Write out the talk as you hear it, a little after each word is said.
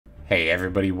Hey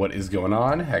everybody, what is going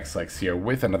on? Hexlex here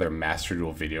with another Master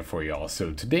Duel video for y'all.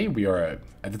 So today we are,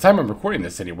 at the time I'm recording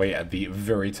this anyway, at the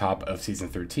very top of Season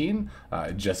 13.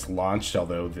 It just launched,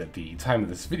 although at the time of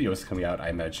this video is coming out, I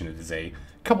imagine it is a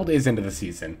couple days into the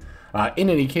season. In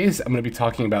any case, I'm going to be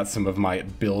talking about some of my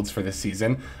builds for this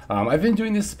season. I've been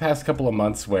doing this the past couple of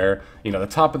months where, the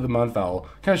top of the month I'll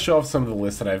kind of show off some of the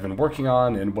lists that I've been working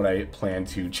on and what I plan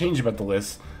to change about the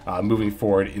lists moving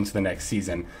forward into the next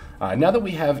season. Now that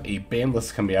we have a ban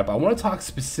list coming up, I want to talk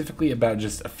specifically about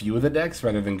just a few of the decks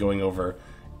rather than going over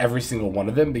every single one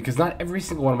of them, because not every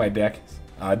single one of my decks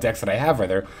that I have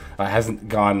hasn't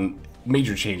gone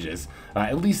major changes,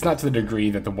 at least not to the degree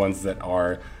that the ones that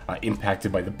are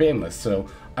impacted by the ban list. So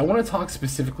I want to talk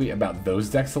specifically about those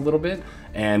decks a little bit,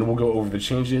 and we'll go over the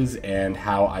changes and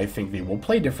how I think they will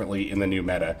play differently in the new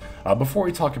meta. Before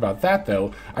we talk about that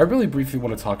though, I really briefly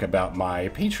want to talk about my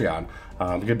Patreon. It's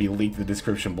going to be linked in the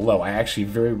description below. I actually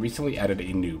very recently added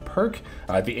a new perk.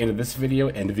 At the end of this video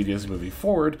and the videos moving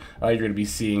forward, you're going to be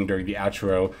seeing during the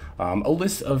outro a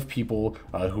list of people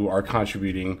who are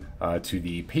contributing to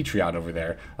the Patreon over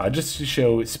there, just to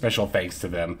show special thanks to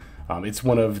them. It's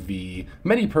one of the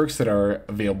many perks that are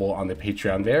available on the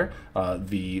Patreon there,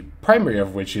 the primary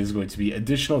of which is going to be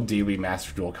additional daily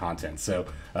Master Duel content. So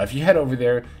if you head over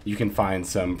there, you can find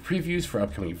some previews for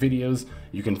upcoming videos,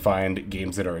 you can find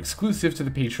games that are exclusive to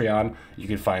the Patreon, you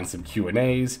can find some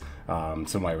Q&As, some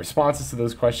of my responses to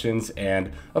those questions,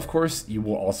 and of course you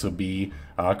will also be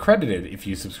credited if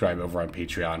you subscribe over on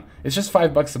Patreon. It's just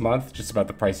 $5 a month, just about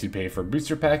the price you pay for a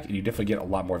booster pack, and you definitely get a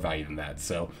lot more value than that.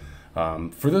 So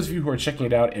for those of you who are checking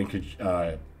it out and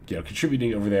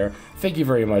contributing over there, thank you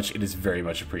very much. It is very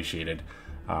much appreciated.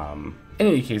 In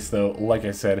any case though, like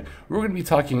I said, we're going to be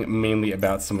talking mainly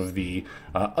about some of the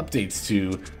updates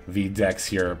to the decks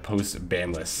here post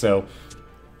ban list. So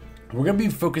we're going to be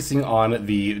focusing on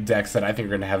the decks that I think are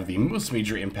going to have the most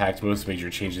major impact, most major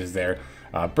changes there.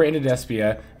 Branded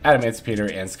Despia,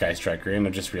 Adamancipator, and Sky Striker. And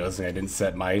I'm just realizing I didn't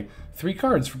set my 3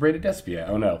 cards for Branded Despia.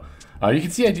 Oh no. You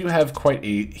can see I do have quite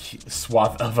a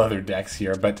swath of other decks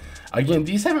here, but again,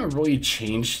 these haven't really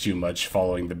changed too much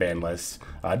following the ban list.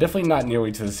 Definitely not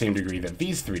nearly to the same degree that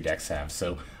these 3 decks have.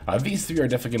 So these 3 are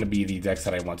definitely going to be the decks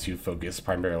that I want to focus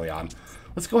primarily on.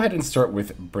 Let's go ahead and start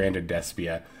with Branded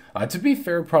Despia. To be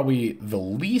fair, probably the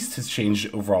least has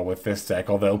changed overall with this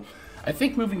deck, although I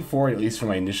think moving forward, at least for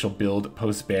my initial build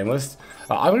post-ban list,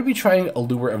 I'm going to be trying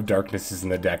Allure of Darknesses in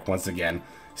the deck once again.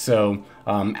 So,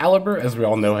 Alibur, as we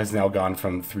all know, has now gone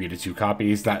from 3 to 2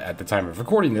 copies, not at the time of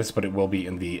recording this, but it will be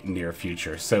in the near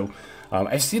future. So,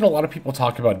 I've seen a lot of people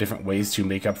talk about different ways to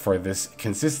make up for this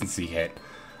consistency hit.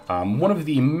 One of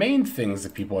the main things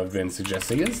that people have been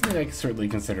suggesting, and something I certainly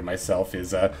consider myself,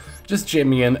 is just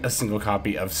jamming in a single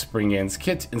copy of Springan's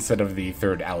Kit instead of the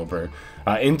 3rd Alibur.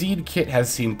 Indeed, Kit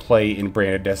has seen play in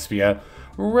Branded Despia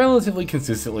relatively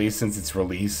consistently since its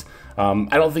release.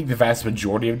 I don't think the vast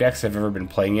majority of decks have ever been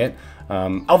playing it,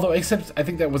 although except I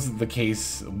think that wasn't the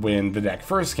case when the deck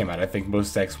first came out. I think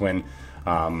most decks when,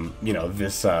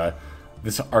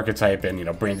 this archetype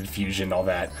and, Branded Fusion, all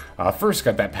that, first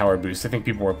got that power boost, I think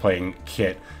people were playing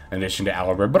Kit in addition to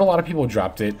Alibur, but a lot of people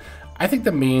dropped it. I think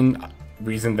the main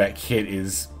reason that Kit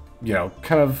is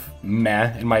kind of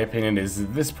meh, in my opinion, is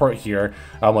this part here.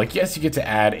 Like, yes, you get to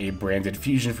add a Branded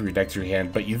Fusion for your deck to your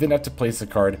hand, but you then have to place a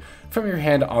card from your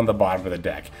hand on the bottom of the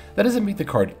deck. That doesn't make the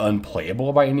card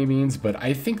unplayable by any means, but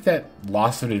I think that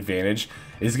loss of advantage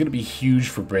is going to be huge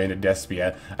for Branded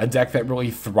Despia, a deck that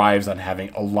really thrives on having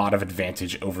a lot of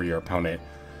advantage over your opponent.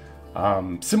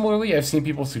 Similarly, I've seen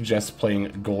people suggest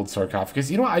playing Gold Sarcophagus.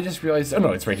 You know what, I just realized, oh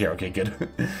no, it's right here, okay, good.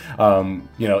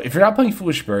 If you're not playing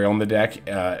Foolish Burial on the deck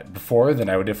before, then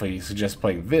I would definitely suggest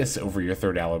playing this over your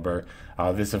 3rd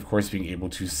Alibur. This, of course, being able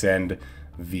to send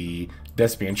the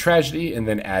Despian Tragedy and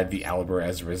then add the Alibur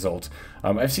as a result.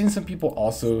 I've seen some people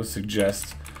also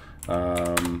suggest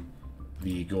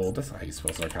the gold, that's not how you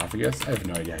spell Sarcophagus. I have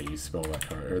no idea how you spell that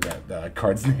card, or that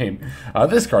card's name.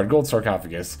 This card, Gold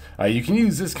Sarcophagus, you can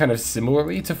use this kind of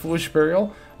similarly to Foolish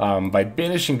Burial. By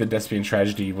banishing the Despian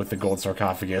Tragedy with the Gold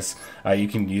Sarcophagus, you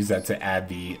can use that to add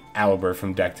the Alibur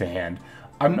from deck to hand.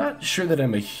 I'm not sure that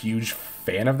I'm a huge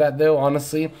fan of that though,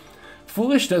 honestly.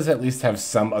 Foolish does at least have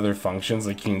some other functions,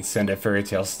 like you can send a Fairy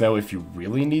Tale Snow if you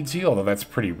really need to, although that's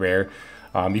pretty rare.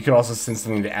 You can also send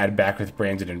something to add back with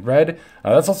Branded in red.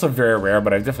 That's also very rare,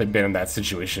 but I've definitely been in that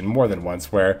situation more than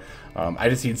once where I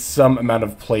just need some amount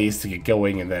of plays to get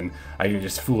going, and then I can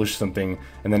just Foolish something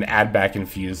and then add back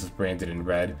Infuse with Branded in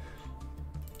red.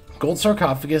 Gold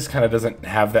Sarcophagus kind of doesn't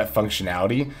have that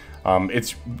functionality.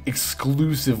 It's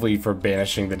exclusively for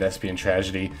banishing the Despian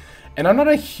Tragedy, and I'm not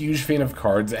a huge fan of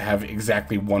cards that have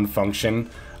exactly one function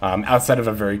outside of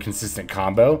a very consistent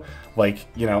combo. Like,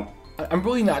 you know, I'm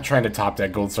really not trying to top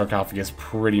deck Gold Sarcophagus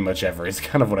pretty much ever, is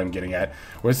kind of what I'm getting at.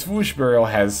 Whereas Foolish Burial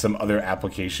has some other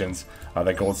applications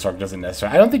that Gold Sark doesn't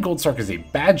necessarily. I don't think Gold Sark is a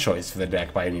bad choice for the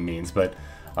deck by any means, but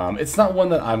it's not one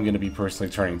that I'm going to be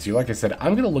personally turning to. Like I said,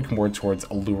 I'm going to look more towards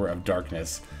Allure of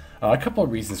Darkness. A couple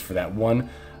of reasons for that. One,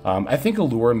 I think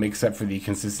Allure makes up for the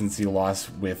consistency loss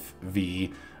with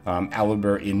the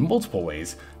Alibur in multiple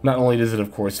ways. Not only does it,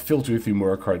 of course, filter through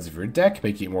more cards of your deck,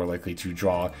 making it more likely to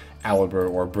draw Alibur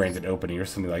or Branded Opening or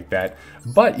something like that,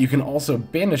 but you can also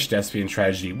banish Despian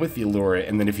Tragedy with the Allure,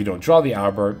 and then if you don't draw the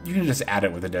Alibur, you can just add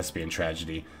it with a Despian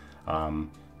Tragedy. Kind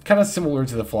of similar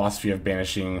to the philosophy of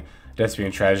banishing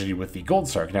Despian Tragedy with the Gold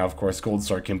Sark. Now, of course, Gold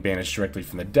Sark can banish directly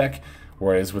from the deck,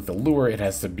 whereas with the Allure, it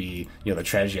has to be, you know, the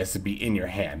tragedy has to be in your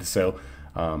hand. So,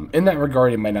 in that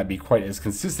regard, it might not be quite as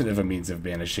consistent of a means of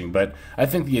banishing, but I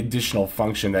think the additional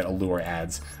function that Allure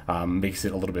adds makes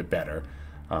it a little bit better.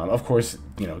 Of course,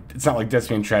 you know, it's not like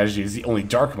Despian Tragedy is the only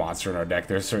dark monster in our deck.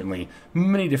 There's certainly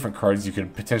many different cards you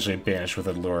could potentially banish with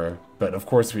Allure, but of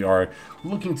course we are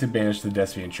looking to banish the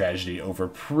Despian Tragedy over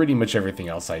pretty much everything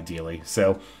else ideally.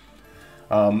 So,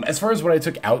 as far as what I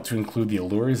took out to include the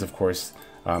Allures, of course,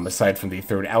 aside from the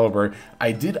third Alibur,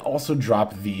 I did also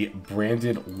drop the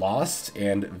Branded Lost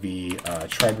and the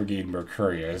Tri-Brigade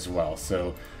Mercurier as well.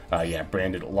 So, yeah,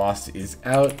 Branded Lost is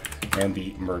out, and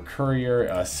the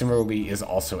Mercurier similarly is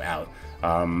also out.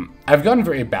 I've gone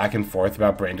very back and forth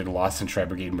about Branded Lost and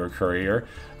Tri-Brigade Mercurier.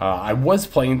 I was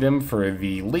playing them for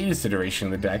the latest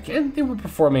iteration of the deck, and they were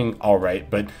performing alright,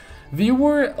 but they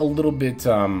were a little bit,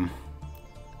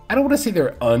 I don't want to say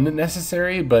they're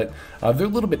unnecessary, but they're a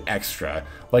little bit extra.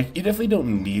 Like, you definitely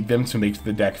don't need them to make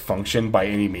the deck function by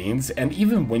any means, and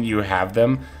even when you have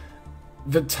them,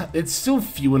 it's still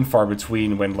few and far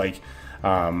between when, like,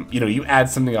 you know, you add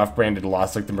something off Branded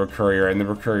Lost like the Mercurier, and the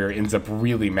Mercurier ends up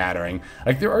really mattering.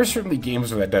 Like, there are certainly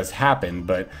games where that does happen,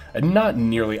 but not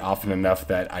nearly often enough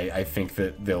that I think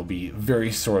that they'll be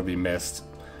very sorely missed.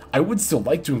 I would still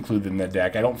like to include them in the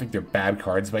deck. I don't think they're bad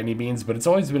cards by any means, but it's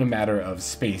always been a matter of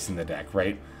space in the deck,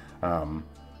 right? You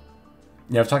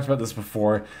know, I've talked about this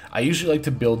before. I usually like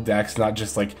to build decks, not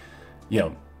just like, you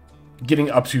know, getting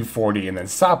up to 40 and then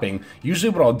stopping. Usually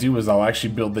what I'll do is I'll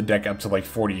actually build the deck up to like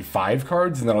 45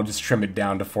 cards, and then I'll just trim it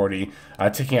down to 40,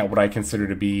 taking out what I consider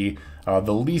to be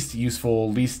the least useful,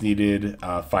 least needed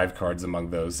 5 cards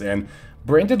among those. And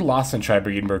Branded Lost and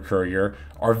Tri-Brigade Mercurier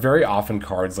are very often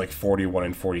cards like 41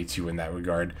 and 42 in that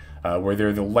regard, where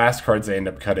they're the last cards I end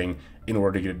up cutting in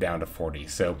order to get it down to 40.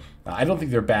 So I don't think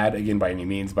they're bad, again, by any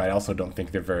means, but I also don't think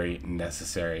they're very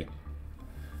necessary.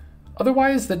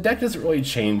 Otherwise, the deck doesn't really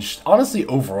change. Honestly,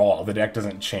 overall, the deck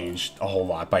doesn't change a whole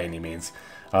lot by any means.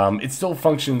 It still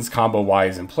functions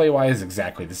combo-wise and play-wise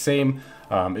exactly the same.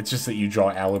 It's just that you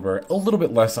draw Alibur a little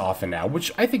bit less often now,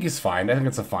 which I think is fine. I think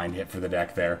it's a fine hit for the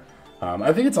deck there.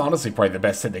 I think it's honestly probably the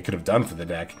best hit they could have done for the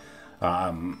deck.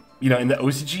 You know, in the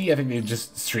OCG, I think they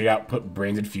just straight out put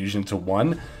Branded Fusion to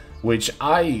 1, which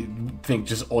I think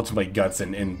just ultimately guts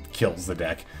and kills the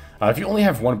deck. If you only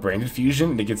have one Branded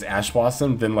Fusion and it gets Ash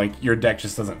Blossom, then like your deck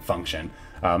just doesn't function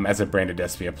as a Branded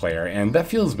Despia player, and that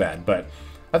feels bad. But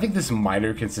I think this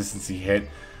minor consistency hit.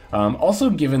 Also,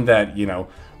 given that, you know,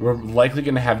 we're likely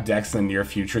going to have decks in the near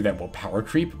future that will power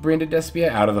creep Branded Despia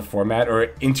out of the format or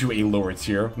into a lower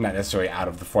tier, not necessarily out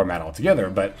of the format altogether,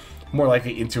 but more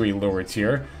likely into a lower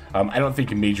tier. I don't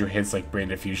think major hits like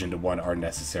Branded Fusion to 1 are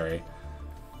necessary.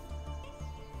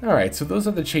 Alright, so those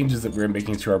are the changes that we're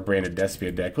making to our Branded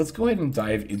Despia deck. Let's go ahead and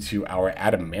dive into our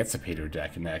Adamancipator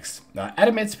deck next.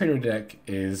 Adamancipator deck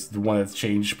is the one that's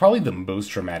changed probably the most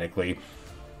dramatically.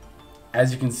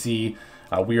 As you can see,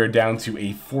 we are down to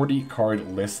a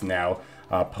 40-card list now,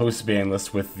 post-ban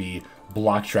list with the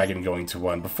Block Dragon going to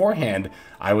 1. Beforehand,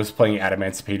 I was playing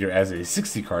Adamancipator as a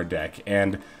 60-card deck,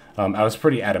 and I was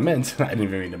pretty adamant, I didn't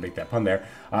even mean to make that pun there,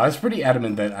 I was pretty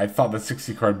adamant that I thought the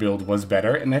 60-card build was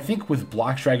better, and I think with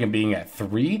Block Dragon being at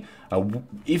 3,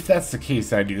 if that's the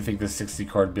case, I do think the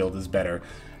 60-card build is better.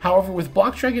 However, with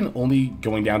Block Dragon only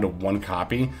going down to 1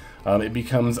 copy, it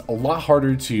becomes a lot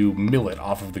harder to mill it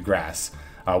off of the grass.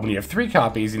 When you have 3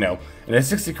 copies, you know, in a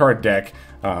 60-card deck,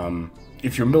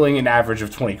 if you're milling an average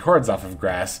of 20 cards off of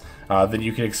grass, then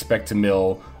you can expect to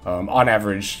mill, on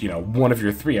average, you know, 1 of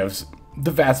your 3 ofs the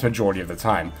vast majority of the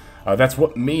time. That's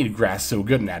what made grass so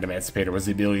good in Adamancipator, was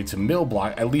the ability to mill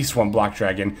at least 1 Block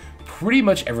Dragon pretty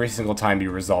much every single time you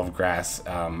resolve grass.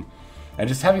 And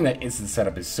just having that instant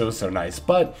setup is so nice.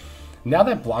 But now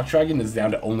that Block Dragon is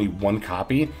down to only 1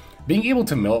 copy, being able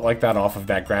to mill it like that off of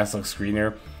that Grasslook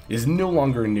Screener is no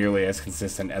longer nearly as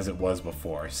consistent as it was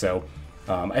before. So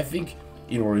I think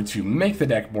in order to make the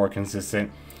deck more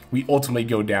consistent, we ultimately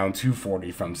go down to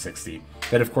 40 from 60.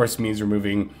 That of course means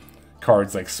removing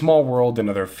cards like Small World and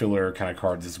other filler kind of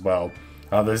cards as well.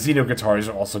 The Xeno Guitars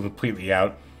are also completely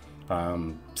out,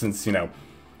 since, you know,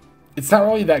 it's not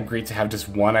really that great to have just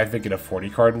one, I think, in a 40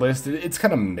 card list. It's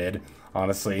kind of mid,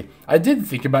 honestly. I did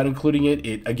think about including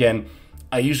it. Again,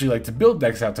 I usually like to build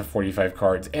decks out to 45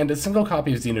 cards, and a single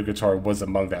copy of Xeno Guitar was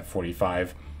among that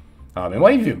 45. It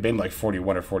might have even been like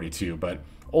 41 or 42, but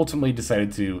ultimately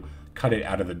decided to cut it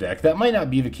out of the deck. That might not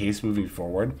be the case moving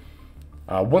forward.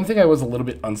 One thing I was a little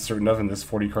bit uncertain of in this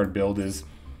 40 card build is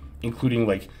including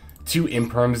like 2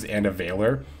 Imperms and a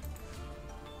Veiler.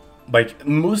 Like,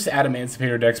 most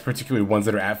Adamancipator decks, particularly ones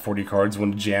that are at 40 cards,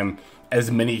 want to jam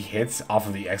as many hits off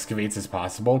of the Excavates as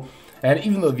possible. And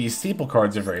even though these staple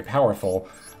cards are very powerful,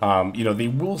 you know, they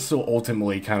will still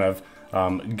ultimately kind of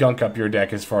gunk up your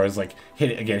deck as far as, like,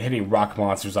 hitting rock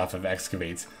monsters off of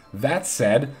Excavates. That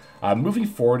said, moving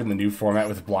forward in the new format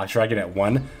with Block Dragon at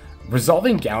 1,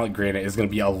 resolving Gallant Granite is going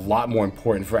to be a lot more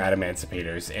important for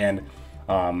Adamancipators, and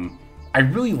I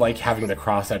really like having the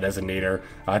Cross-Out Designator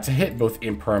to hit both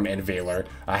Imperm and Veiler,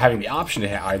 having the option to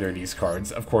hit either of these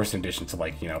cards, of course in addition to,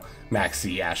 like, you know,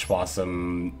 Maxi, Ash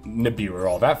Blossom, Nibiru,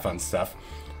 all that fun stuff.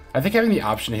 I think having the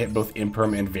option to hit both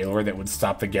Imperm and Veiler that would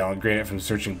stop the Gallant Granite from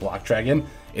searching Block Dragon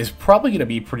is probably going to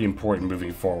be pretty important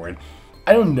moving forward.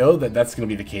 I don't know that that's going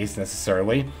to be the case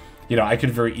necessarily. You know, I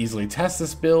could very easily test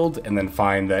this build and then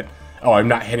find that, oh, I'm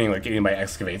not hitting like any of my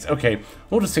Excavates. Okay,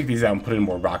 we'll just take these out and put in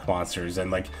more rock monsters,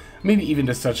 and like maybe even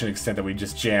to such an extent that we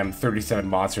just jam 37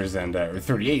 monsters and or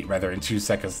 38 rather in 2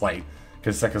 Seconds Light,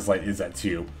 because Seconds Light is at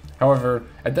 2. However,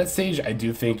 at that stage, I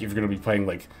do think if you're going to be playing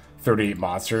like 38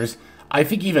 monsters, I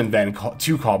think even then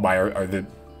 2 Call By are the,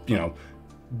 you know,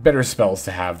 better spells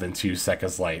to have than 2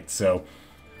 Seconds Light. So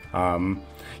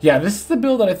yeah, this is the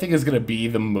build that I think is going to be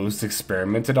the most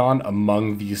experimented on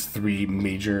among these 3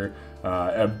 major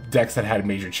decks that had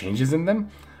major changes in them.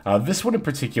 This one in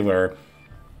particular,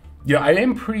 you know, I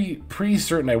am pretty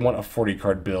certain I want a 40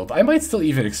 card build. I might still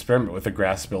even experiment with a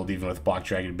grass build even with Block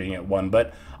Dragon being at 1,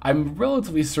 but I'm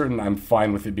relatively certain I'm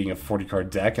fine with it being a 40 card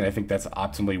deck, and I think that's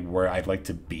optimally where I'd like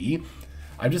to be.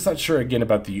 I'm just not sure again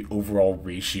about the overall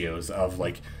ratios of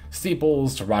like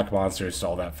staples to rock monsters to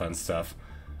all that fun stuff.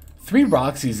 3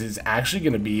 Roxies is actually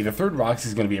going to be, the 3rd Roxy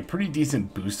is going to be a pretty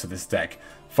decent boost to this deck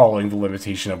following the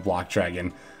limitation of Block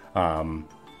Dragon.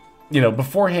 You know,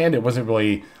 beforehand it wasn't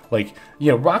really, like,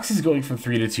 you know, Roxy's going from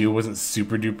 3 to 2 wasn't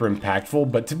super duper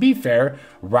impactful, but to be fair,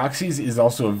 Roxy's is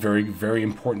also a very, very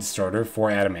important starter for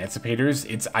Adamancipators.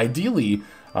 It's ideally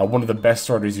one of the best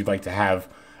starters you'd like to have.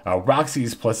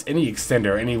 Roxy's plus any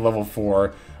extender, any level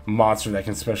 4 monster that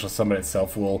can special summon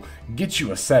itself will get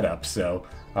you a setup, so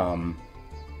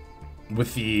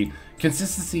with the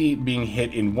consistency being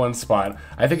hit in one spot,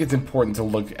 I think it's important to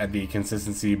look at the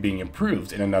consistency being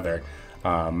improved in another.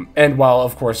 And while,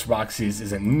 of course, Roxy's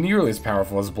isn't nearly as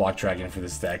powerful as Block Dragon for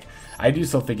this deck, I do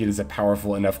still think it is a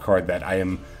powerful enough card that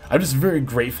I'm just very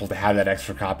grateful to have that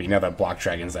extra copy now that Block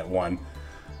Dragon's at 1.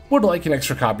 Would like an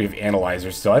extra copy of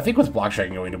Analyzer still. I think with Block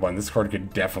Dragon going to 1, this card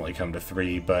could definitely come to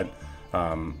 3, but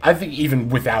I think even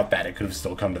without that, it could have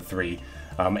still come to 3.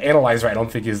 Analyzer, I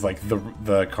don't think is like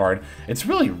the card. It's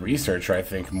really Researcher, I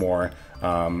think, more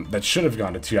that should have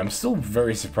gone to 2. I'm still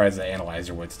very surprised that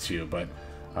Analyzer went to 2, but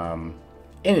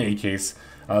in any case,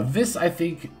 this, I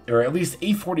think, or at least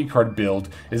a 40 card build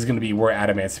is going to be where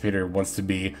Adamancipator wants to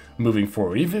be moving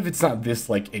forward. Even if it's not this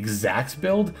like exact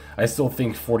build, I still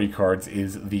think 40 cards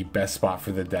is the best spot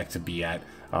for the deck to be at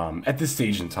this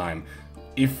stage in time.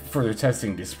 If further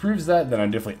testing disproves that, then I'm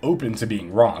definitely open to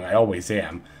being wrong. I always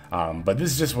am. But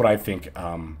this is just what I think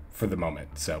for the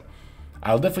moment. So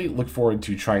I'll definitely look forward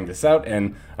to trying this out.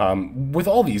 And with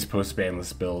all these post-ban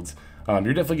list builds,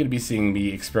 you're definitely going to be seeing me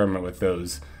experiment with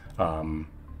those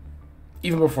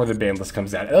even before the ban list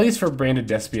comes out. At least for Branded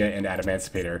Despia and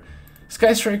Adamancipator.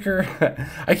 Sky Striker,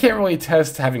 I can't really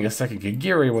test having a second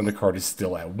Kagiri when the card is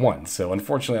still at 1. So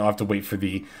unfortunately, I'll have to wait for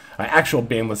the actual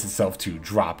ban list itself to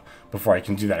drop before I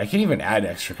can do that. I can't even add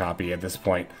extra copy at this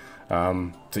point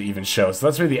to even show. So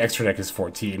that's why the extra deck is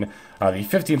 14. The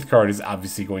 15th card is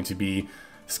obviously going to be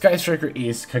Sky Striker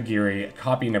Ace Kagiri,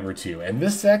 copy number 2. And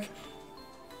this deck,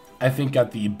 I think,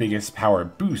 got the biggest power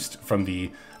boost from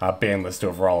the ban list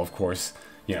overall, of course.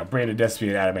 You know, Branded Despia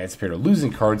and Adamancipator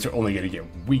losing cards are only going to get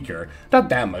weaker. Not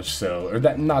that much so, or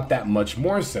not that much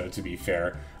more so, to be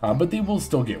fair, but they will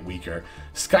still get weaker.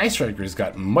 Sky Striker's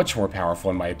got much more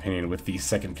powerful, in my opinion, with the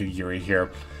second Kagiri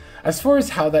here. as far as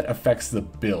how that affects the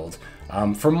build,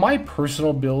 for my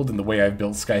personal build and the way I've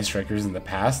built Sky Strikers in the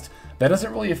past, that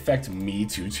doesn't really affect me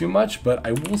too much, but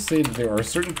I will say that there are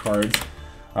certain cards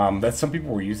that some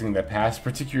people were using in the past,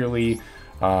 particularly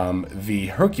the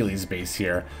Hercules base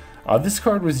here. This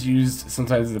card was used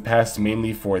sometimes in the past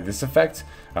mainly for this effect,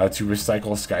 to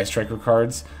recycle Sky Striker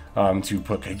cards to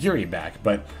put Kagiri back,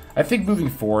 but I think moving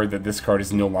forward that this card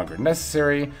is no longer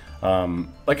necessary.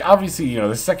 Like obviously, you know,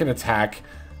 the second attack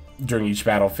during each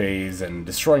battle phase and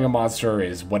destroying a monster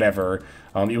is whatever.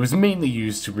 It was mainly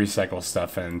used to recycle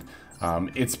stuff, and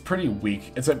it's pretty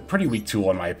weak. It's a pretty weak tool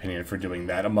in my opinion for doing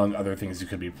that, among other things you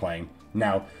could be playing.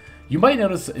 Now, you might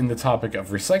notice in the topic of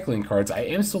recycling cards, I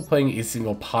am still playing a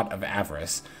single Pot of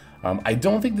Avarice. I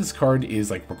don't think this card is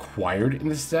like required in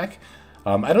this deck.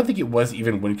 I don't think it was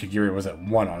even when Kagiri was at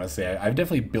 1, honestly. I've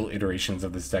definitely built iterations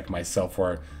of this deck myself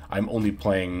where I'm only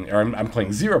playing, or I'm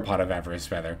playing 0 Pot of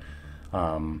Avarice rather.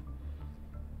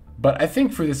 But I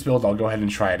think for this build, I'll go ahead and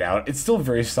try it out. It's still a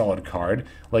very solid card.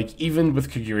 Like, even with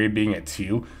Kagiri being at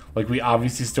 2, like, we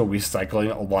obviously still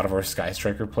recycling a lot of our Sky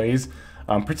Striker plays,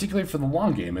 particularly for the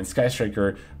long game. And Sky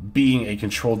Striker, being a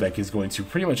control deck, is going to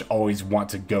pretty much always want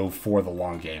to go for the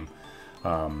long game.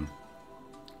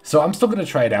 So I'm still going to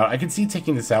try it out. I can see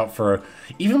taking this out for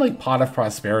even like Pot of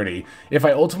Prosperity. If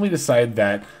I ultimately decide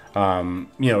that,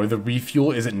 you know, the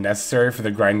refuel isn't necessary for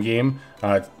the grind game,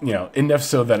 you know, enough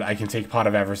so that I can take Pot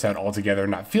of Avarice out altogether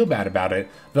and not feel bad about it,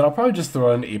 then I'll probably just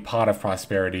throw in a Pot of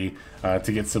Prosperity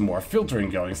to get some more filtering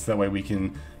going, so that way we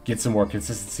can get some more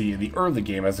consistency in the early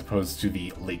game as opposed to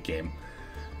the late game.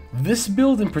 This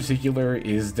build in particular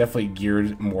is definitely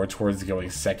geared more towards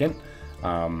going second.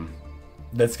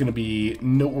 That's going to be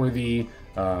noteworthy,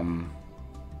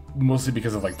 mostly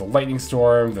because of like the Lightning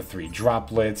Storm, the 3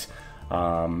 Droplet,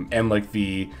 and like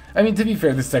the, I mean, to be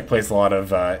fair, this deck plays a lot of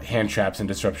hand traps and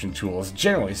disruption tools,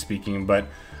 generally speaking, but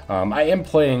I am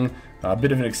playing a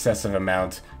bit of an excessive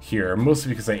amount here,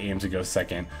 mostly because I aim to go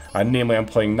second. Namely, I'm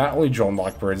playing not only Drone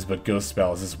Lockbirds, but Ghost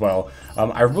Spells as well.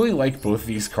 I really like both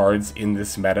these cards in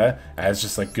this meta as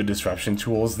just like good disruption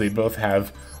tools. They both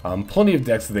have plenty of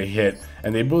decks that they hit,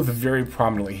 and they both very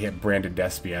prominently hit Branded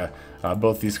Despia.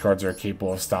 Both these cards are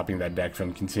capable of stopping that deck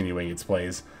from continuing its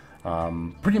plays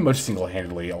pretty much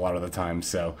single-handedly a lot of the time,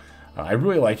 so I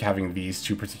really like having these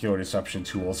two particular disruption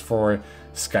tools for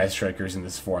Sky Strikers in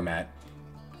this format.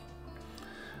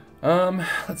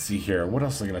 Let's see here. What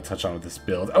else am I going to touch on with this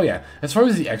build? Oh yeah, as far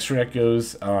as the extra deck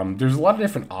goes, there's a lot of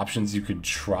different options you could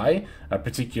try,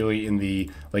 particularly in the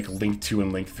like Link 2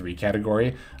 and Link 3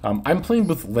 category. I'm playing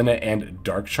both Lina and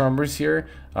Dark Charmers here,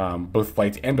 both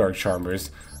Light and Dark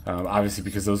Charmers, obviously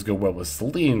because those go well with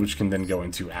Selene, which can then go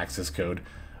into access code.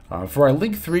 For our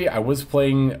Link 3, I was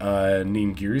playing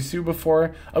Ningirsu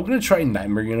before. I'm going to try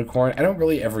Nightmare Unicorn. I don't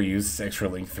really ever use this extra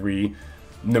Link 3,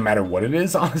 no matter what it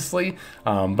is, honestly.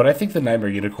 But I think the Nightmare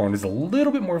Unicorn is a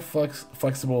little bit more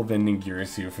flexible than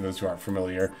Ningirsu, for those who aren't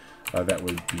familiar. That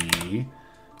would be...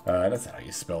 that's not how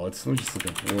you spell it. So let me just look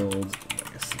up World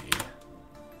Legacy.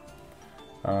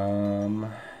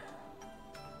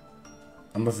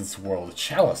 Unless it's World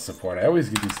Chalice support. I always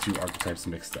get these two archetypes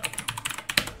mixed up.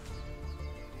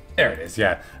 There it is,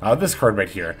 yeah. This card right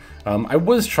here. I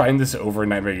was trying this over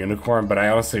Nightmare Unicorn, but I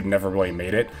honestly never really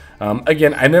made it.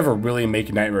 Again, I never really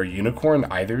make Nightmare Unicorn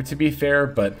either, to be fair,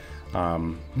 but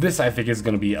this I think is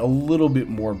going to be a little bit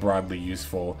more broadly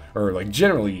useful, or like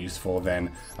generally useful,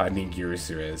 than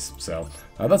Ningirsu is. So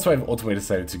that's why I've ultimately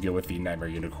decided to go with the Nightmare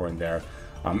Unicorn there.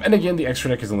 And again, the extra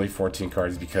deck is only 14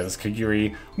 cards because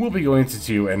Kagiri will be going to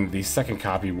 2, and the second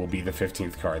copy will be the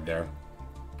 15th card there.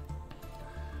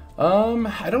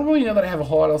 I don't really know that I have a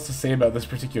whole lot else to say about this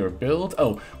particular build.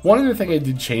 Oh, one other thing I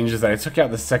did change is that I took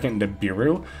out the second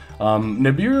Nibiru.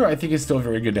 Nibiru I think is still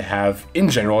very good to have in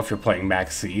general if you're playing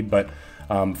Max C, but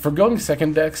for going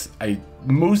second decks, I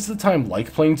most of the time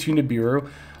like playing 2 Nibiru.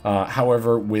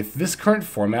 However, with this current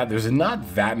format, there's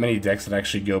not that many decks that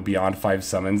actually go beyond 5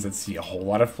 summons that see a whole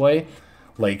lot of play.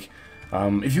 Like,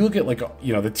 if you look at, like,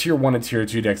 you know, the tier 1 and tier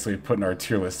 2 decks that we put in our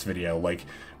tier list video, like,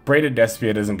 Braided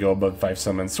Despia doesn't go above 5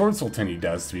 summons, Sword Sultani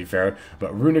does, to be fair,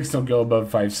 but Runics don't go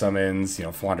above 5 summons, you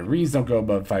know, Flaunted Reeds don't go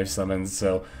above 5 summons,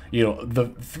 so, you know, the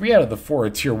 3 out of the 4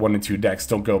 tier 1 and 2 decks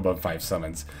don't go above 5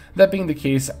 summons. That being the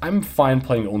case, I'm fine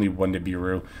playing only 1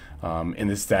 Nibiru in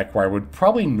this deck, where I would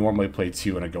probably normally play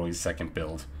 2 in a going second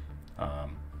build.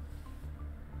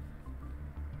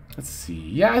 Let's see.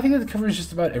 Yeah, I think that covers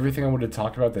just about everything I wanted to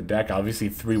talk about the deck. Obviously,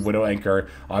 3 Widow Anchor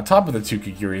on top of the 2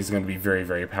 Kagiri is going to be very,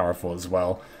 very powerful as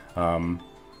well.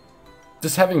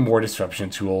 just having more disruption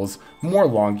tools, more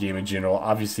long game in general.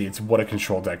 Obviously, it's what a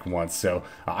control deck wants. So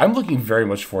I'm looking very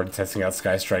much forward to testing out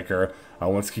Sky Striker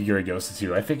once Kagiri goes to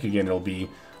 2. I think, again, it'll be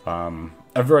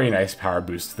a very nice power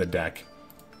boost to the deck.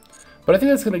 But I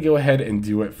think that's going to go ahead and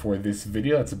do it for this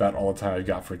video. That's about all the time I've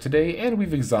got for today, and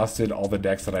we've exhausted all the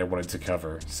decks that I wanted to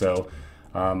cover. So,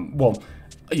 well,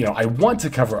 you know, I want to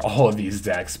cover all of these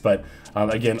decks, but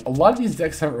again, a lot of these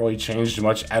decks haven't really changed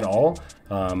much at all.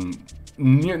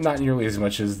 Not nearly as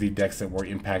much as the decks that were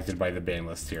impacted by the ban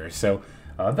list here. So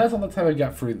that's all the time I've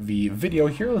got for the video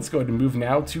here. Let's go ahead and move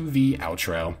now to the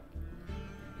outro.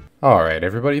 Alright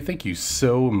everybody, thank you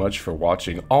so much for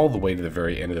watching all the way to the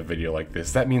very end of the video like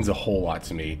this. That means a whole lot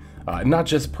to me. Not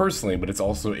just personally, but it's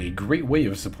also a great way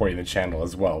of supporting the channel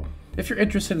as well. If you're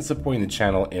interested in supporting the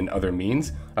channel in other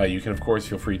means, you can of course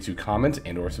feel free to comment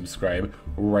and or subscribe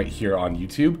right here on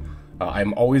YouTube.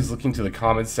 I'm always looking to the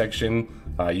comments section.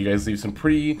 You guys leave some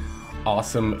pretty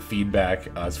awesome feedback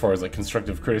as far as like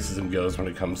constructive criticism goes when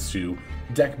it comes to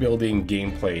deck building,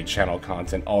 gameplay, channel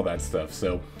content, all that stuff.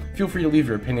 So feel free to leave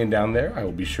your opinion down there. I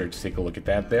will be sure to take a look at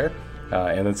that there.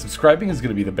 And then subscribing is going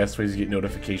to be the best way to get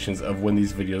notifications of when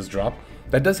these videos drop.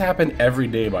 That does happen every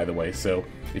day, by the way, so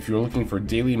if you're looking for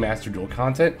daily Master Duel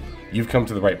content, you've come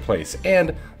to the right place.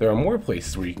 And there are more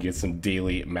places where you can get some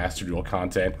daily Master Duel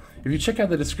content. If you check out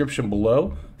the description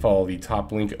below, follow the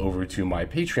top link over to my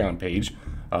Patreon page.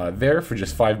 There for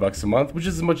just $5 a month, which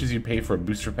is as much as you pay for a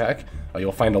booster pack,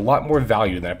 you'll find a lot more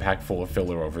value than a pack full of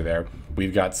filler over there.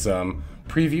 We've got some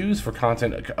previews for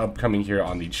content upcoming here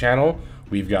on the channel.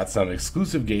 We've got some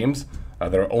exclusive games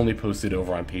that are only posted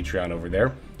over on Patreon over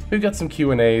there. We've got some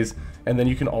Q&As, and then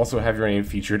you can also have your name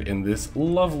featured in this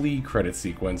lovely credit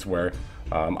sequence where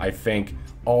I thank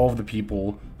all of the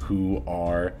people who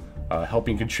are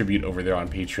helping contribute over there on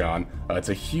Patreon. It's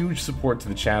a huge support to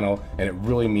the channel, and it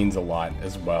really means a lot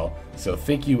as well. So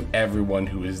thank you everyone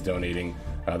who is donating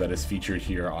that is featured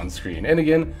here on screen. And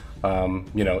again,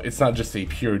 you know, it's not just a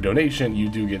pure donation, you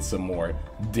do get some more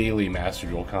daily Master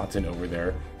Duel content over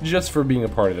there just for being a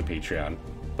part of the Patreon.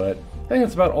 But I think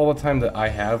that's about all the time that I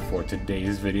have for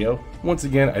today's video. Once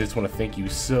again, I just want to thank you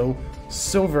so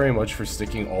very much for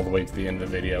sticking all the way to the end of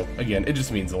the video. Again, it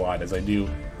just means a lot as I do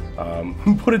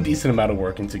put a decent amount of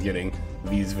work into getting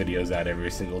these videos out every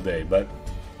single day. But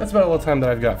that's about all the time that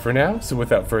I've got for now. So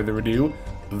without further ado,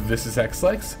 this is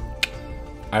Hexlex.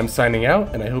 I'm signing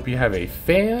out, and I hope you have a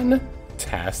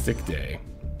fantastic day.